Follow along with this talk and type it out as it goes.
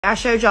I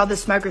showed y'all the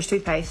smoker's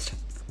toothpaste.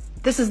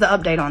 This is the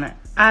update on it.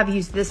 I've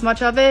used this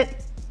much of it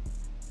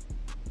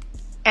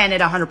and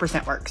it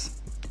 100% works.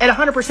 It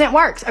 100%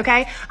 works,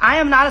 okay? I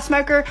am not a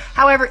smoker.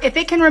 However, if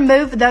it can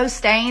remove those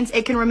stains,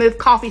 it can remove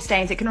coffee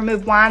stains, it can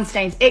remove wine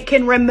stains, it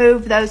can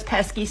remove those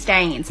pesky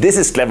stains. This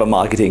is clever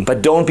marketing,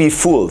 but don't be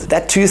fooled.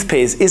 That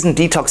toothpaste isn't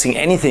detoxing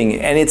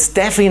anything, and it's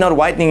definitely not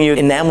whitening your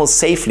enamel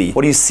safely.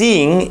 What you're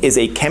seeing is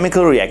a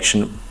chemical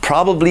reaction,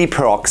 probably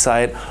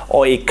peroxide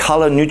or a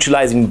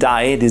color-neutralizing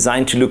dye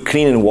designed to look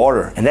clean in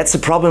water. And that's the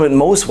problem with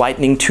most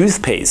whitening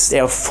toothpaste. They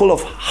are full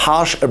of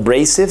harsh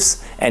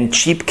abrasives and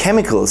cheap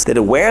chemicals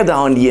that wear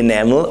down the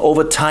enamel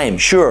over time.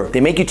 Sure, they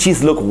make your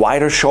teeth look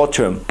whiter short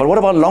term, but what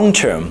about long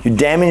term? You're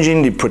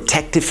damaging the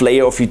protective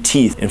layer of your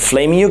teeth,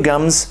 inflaming your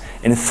gums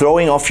and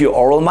throwing off your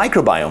oral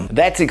microbiome.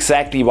 That's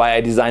exactly why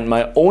I designed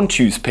my own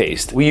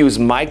toothpaste. We use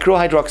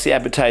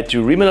microhydroxyapatite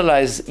to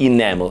remineralize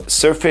enamel,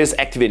 surface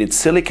activated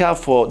silica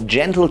for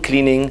gentle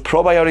cleaning,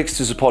 probiotics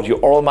to support your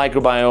oral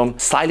microbiome,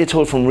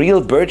 xylitol from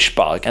real birch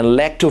bark, and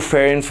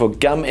lactoferrin for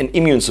gum and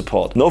immune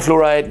support. No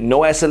fluoride,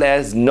 no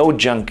SLS, no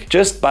junk.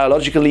 Just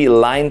biologically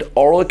aligned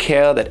oral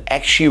care that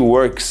actually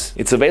works.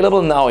 It's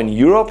available now in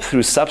Europe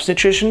through Supz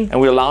Nutrition,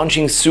 and we're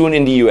launching soon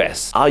in the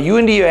US. Are you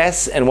in the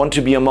US and want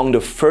to be among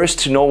the first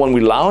to know when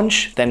we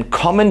launch? Then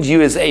comment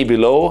USA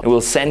below and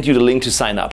we'll send you the link to sign up.